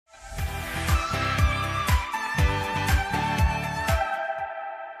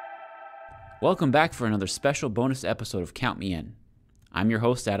Welcome back for another special bonus episode of Count Me In. I'm your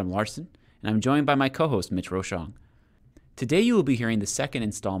host, Adam Larson, and I'm joined by my co-host, Mitch Rochong. Today you will be hearing the second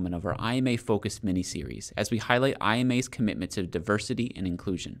installment of our IMA-focused mini-series as we highlight IMA's commitment to diversity and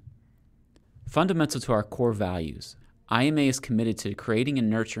inclusion. Fundamental to our core values, IMA is committed to creating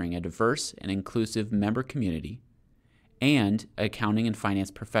and nurturing a diverse and inclusive member community and an accounting and finance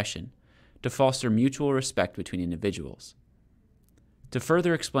profession to foster mutual respect between individuals. To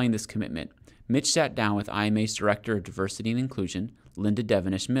further explain this commitment, Mitch sat down with IMA's Director of Diversity and Inclusion, Linda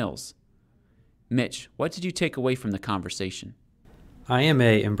Devonish-Mills. Mitch, what did you take away from the conversation? IMA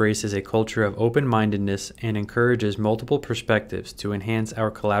embraces a culture of open-mindedness and encourages multiple perspectives to enhance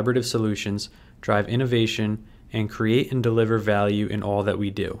our collaborative solutions, drive innovation, and create and deliver value in all that we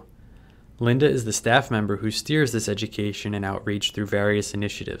do. Linda is the staff member who steers this education and outreach through various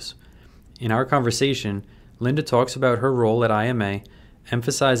initiatives. In our conversation, Linda talks about her role at IMA,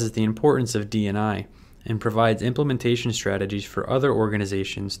 emphasizes the importance of D&I, and provides implementation strategies for other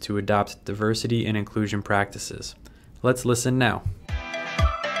organizations to adopt diversity and inclusion practices. Let's listen now.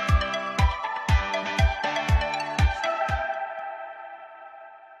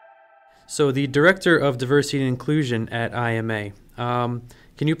 So, the Director of Diversity and Inclusion at IMA,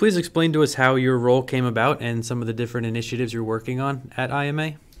 can you please explain to us how your role came about and some of the different initiatives you're working on at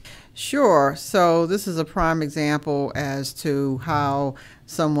IMA? Sure. So this is a prime example as to how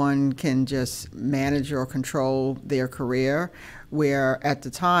someone can just manage or control their career, where at the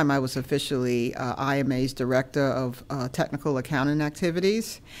time I was officially IMA's Director of Technical Accounting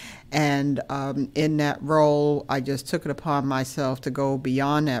Activities. And in that role, I just took it upon myself to go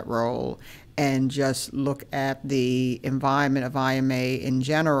beyond that role and just look at the environment of IMA in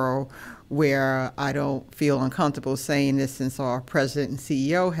general, where I don't feel uncomfortable saying this since our president and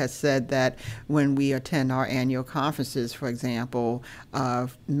CEO has said that when we attend our annual conferences, for example,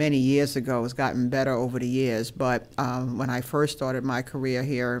 many years ago, it's gotten better over the years, but when I first started my career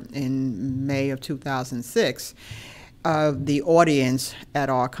here in May of 2006, the audience at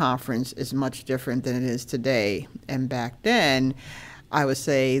our conference is much different than it is today. And back then, I would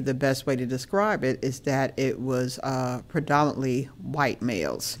say the best way to describe it is that it was predominantly white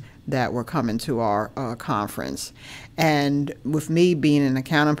males that were coming to our conference. And with me being an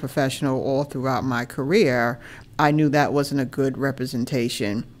accounting professional all throughout my career, I knew that wasn't a good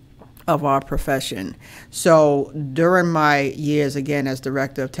representation of our profession. So during my years, again, as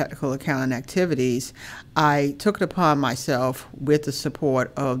Director of Technical Accounting Activities, I took it upon myself, with the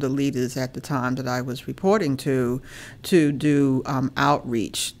support of the leaders at the time that I was reporting to do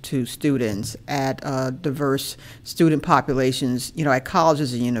outreach to students at diverse student populations, at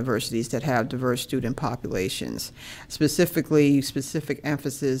colleges and universities that have diverse student populations, specific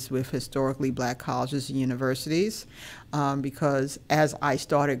emphasis with historically black colleges and universities, because as I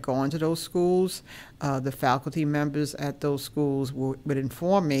started going to those schools, the faculty members at those schools would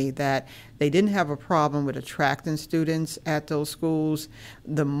inform me that they didn't have a problem with attracting students at those schools.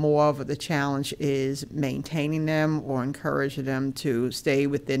 The more of the challenge is maintaining them or encouraging them to stay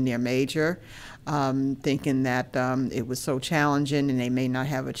within their major, thinking that it was so challenging and they may not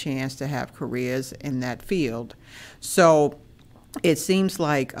have a chance to have careers in that field. So it seems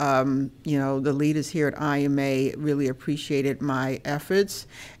like, the leaders here at IMA really appreciated my efforts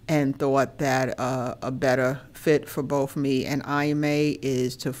and thought that a better fit for both me and IMA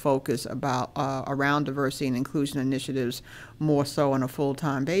is to focus around diversity and inclusion initiatives more so on a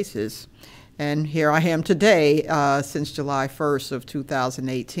full-time basis. And here I am today, since July 1st of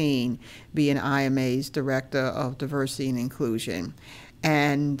 2018, being IMA's Director of Diversity and Inclusion.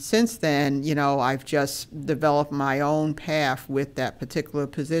 And since then, I've just developed my own path with that particular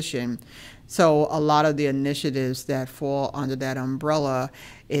position. So a lot of the initiatives that fall under that umbrella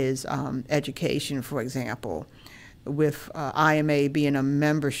is education, for example. With IMA being a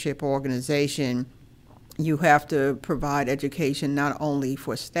membership organization, you have to provide education not only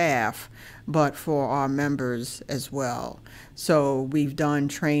for staff, but for our members as well. So we've done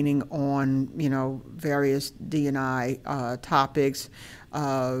training on, various D&I topics,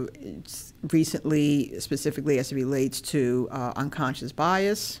 recently, specifically as it relates to unconscious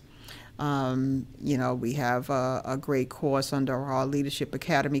bias. We have a great course under our Leadership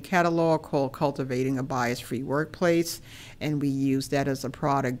Academy catalog called Cultivating a Bias-Free Workplace, and we use that as a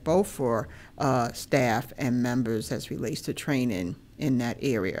product both for staff and members as relates to training in that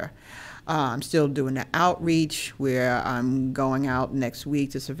area. I'm still doing the outreach where I'm going out next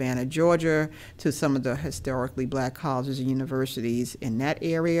week to Savannah, Georgia, to some of the historically black colleges and universities in that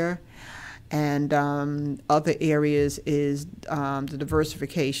area. And other areas is the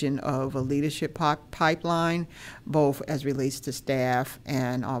diversification of a leadership pipeline, both as relates to staff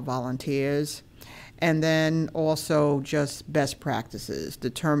and our volunteers. And then also just best practices,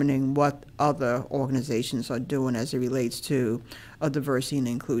 determining what other organizations are doing as it relates to a diversity and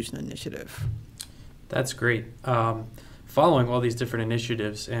inclusion initiative. That's great. Following all these different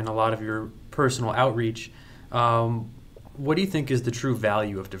initiatives and a lot of your personal outreach, what do you think is the true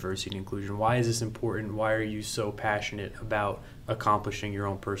value of diversity and inclusion? Why is this important? Why are you so passionate about accomplishing your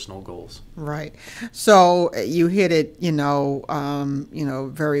own personal goals? Right. So you hit it,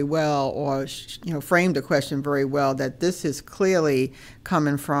 very well, or framed the question very well. That this is clearly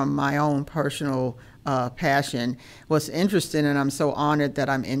coming from my own personal passion. What's interesting, and I'm so honored that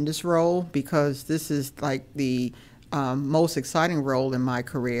I'm in this role, because this is like the most exciting role in my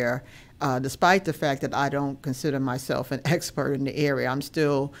career. Despite the fact that I don't consider myself an expert in the area, I'm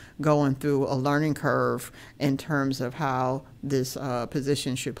still going through a learning curve in terms of how this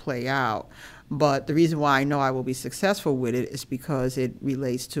position should play out. But the reason why I know I will be successful with it is because it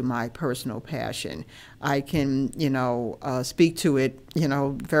relates to my personal passion. I can, speak to it,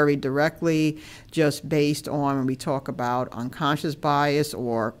 very directly, just based on when we talk about unconscious bias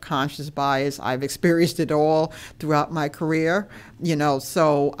or conscious bias. I've experienced it all throughout my career,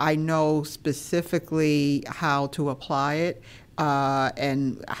 so I know specifically how to apply it.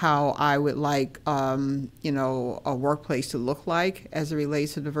 And how I would like, a workplace to look like as it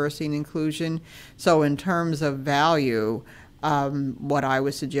relates to diversity and inclusion. So in terms of value, what I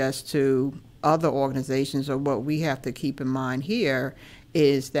would suggest to other organizations, or what we have to keep in mind here,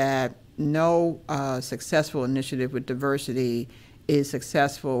 is that no successful initiative with diversity is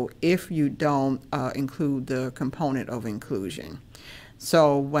successful if you don't include the component of inclusion.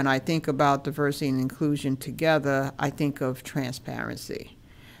 So when I think about diversity and inclusion together, I think of transparency.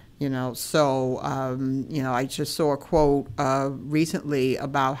 I just saw a quote recently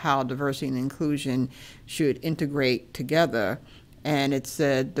about how diversity and inclusion should integrate together. And it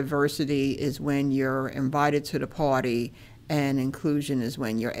said diversity is when you're invited to the party, and inclusion is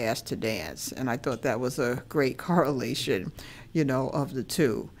when you're asked to dance. And I thought that was a great correlation, of the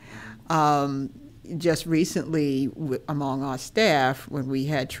two. Just recently, among our staff, when we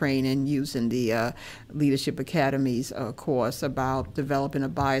had training using the Leadership Academy's course about developing a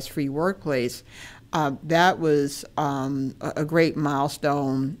bias-free workplace, that was a great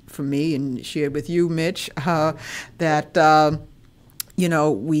milestone for me, and shared with you, Mitch, that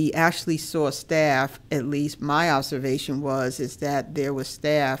we actually saw staff, at least my observation is that there was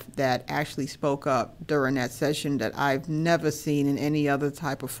staff that actually spoke up during that session that I've never seen in any other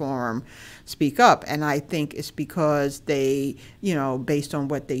type of forum speak up. And I think it's because they, based on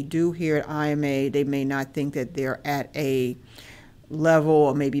what they do here at IMA, they may not think that they're at a level,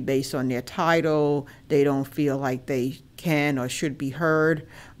 or maybe based on their title, they don't feel like they can or should be heard.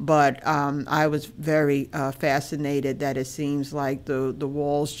 But I was very fascinated that it seems like the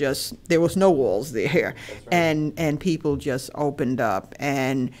walls there was no walls there. Right. And people just opened up.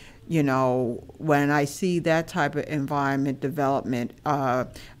 And when I see that type of environment developing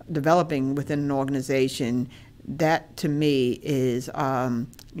within an organization, that to me is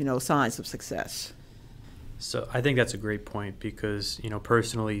signs of success. So I think that's a great point, because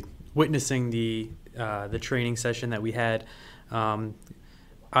personally witnessing the training session that we had,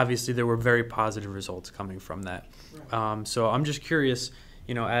 obviously there were very positive results coming from that. Right. So I'm just curious,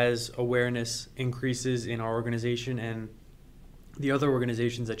 as awareness increases in our organization and the other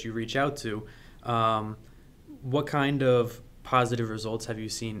organizations that you reach out to, what kind of positive results have you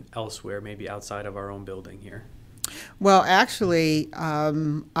seen elsewhere, maybe outside of our own building here? Well, actually,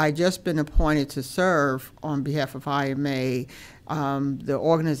 I just been appointed to serve on behalf of IMA. The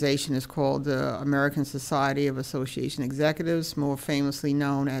organization is called the American Society of Association Executives, more famously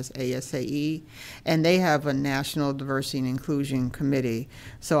known as ASAE, and they have a National Diversity and Inclusion Committee.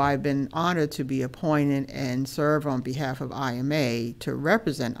 So I've been honored to be appointed and serve on behalf of IMA to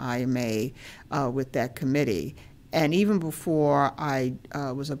represent IMA with that committee. And even before I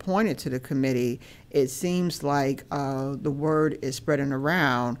was appointed to the committee, it seems like the word is spreading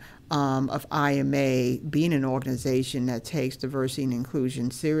around of IMA being an organization that takes diversity and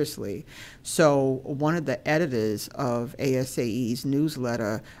inclusion seriously. So one of the editors of ASAE's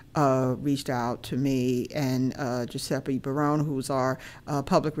newsletter reached out to me and Giuseppe Barone, who's our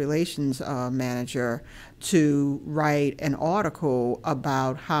public relations manager, to write an article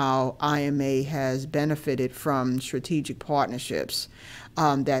about how IMA has benefited from strategic partnerships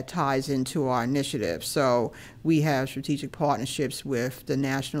that ties into our initiative. So we have strategic partnerships with the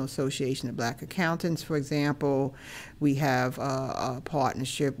National Association of Black Accountants, for example. We have a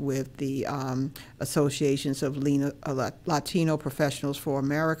partnership with the Associations of Latino Professionals for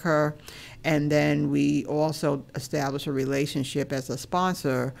America. And then we also established a relationship as a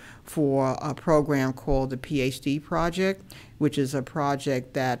sponsor for a program called the PhD Project, which is a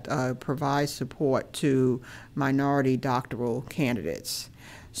project that provides support to minority doctoral candidates.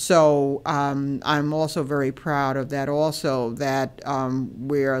 So I'm also very proud of that also, that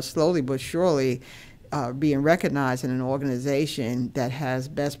we're slowly but surely being recognized in an organization that has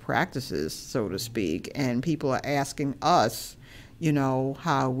best practices, so to speak, and people are asking us, you know,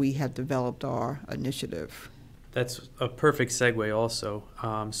 how we have developed our initiative. That's a perfect segue also.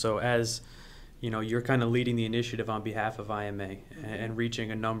 So as you know, you're kind of leading the initiative on behalf of IMA and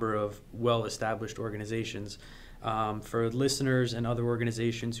reaching a number of well-established organizations. For listeners and other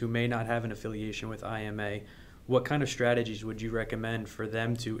organizations who may not have an affiliation with IMA, what kind of strategies would you recommend for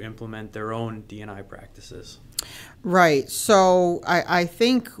them to implement their own D&I practices? Right. So I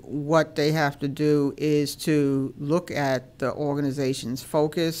think what they have to do is to look at the organization's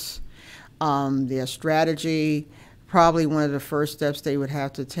focus, their strategy. Probably one of the first steps they would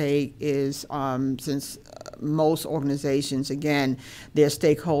have to take is, since most organizations, again, their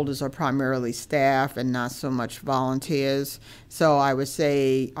stakeholders are primarily staff and not so much volunteers. So I would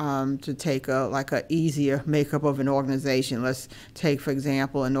say to take a easier makeup of an organization. Let's take, for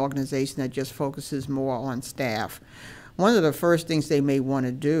example, an organization that just focuses more on staff. One of the first things they may want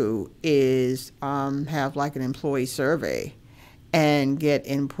to do is have like an employee survey and get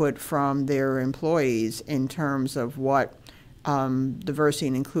input from their employees in terms of what diversity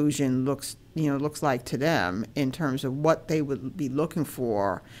and inclusion looks like to them, in terms of what they would be looking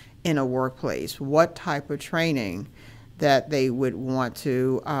for in a workplace, what type of training that they would want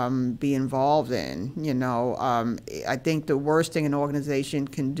to be involved in. I think the worst thing an organization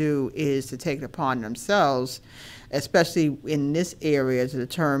can do is to take it upon themselves, especially in this area, to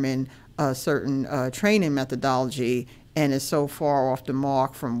determine a certain training methodology, and is so far off the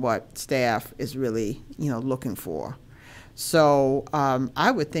mark from what staff is really, looking for. So I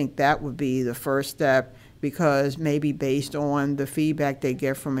would think that would be the first step, because maybe based on the feedback they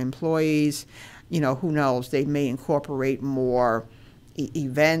get from employees, who knows, they may incorporate more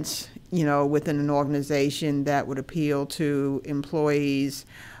events, within an organization that would appeal to employees.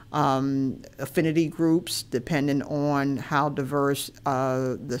 Affinity groups, depending on how diverse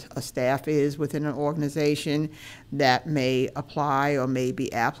a staff is within an organization, that may apply or may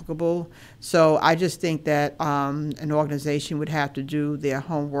be applicable. So I just think that an organization would have to do their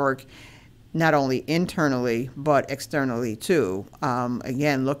homework, not only internally, but externally too.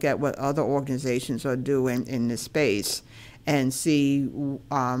 Again, look at what other organizations are doing in this space and see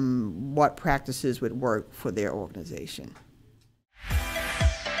what practices would work for their organization.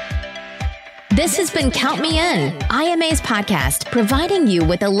 This has been Count Me In, IMA's podcast, providing you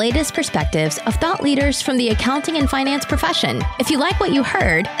with the latest perspectives of thought leaders from the accounting and finance profession. If you like what you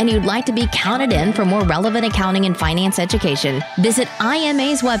heard and you'd like to be counted in for more relevant accounting and finance education, visit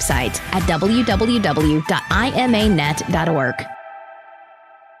IMA's website at www.imanet.org.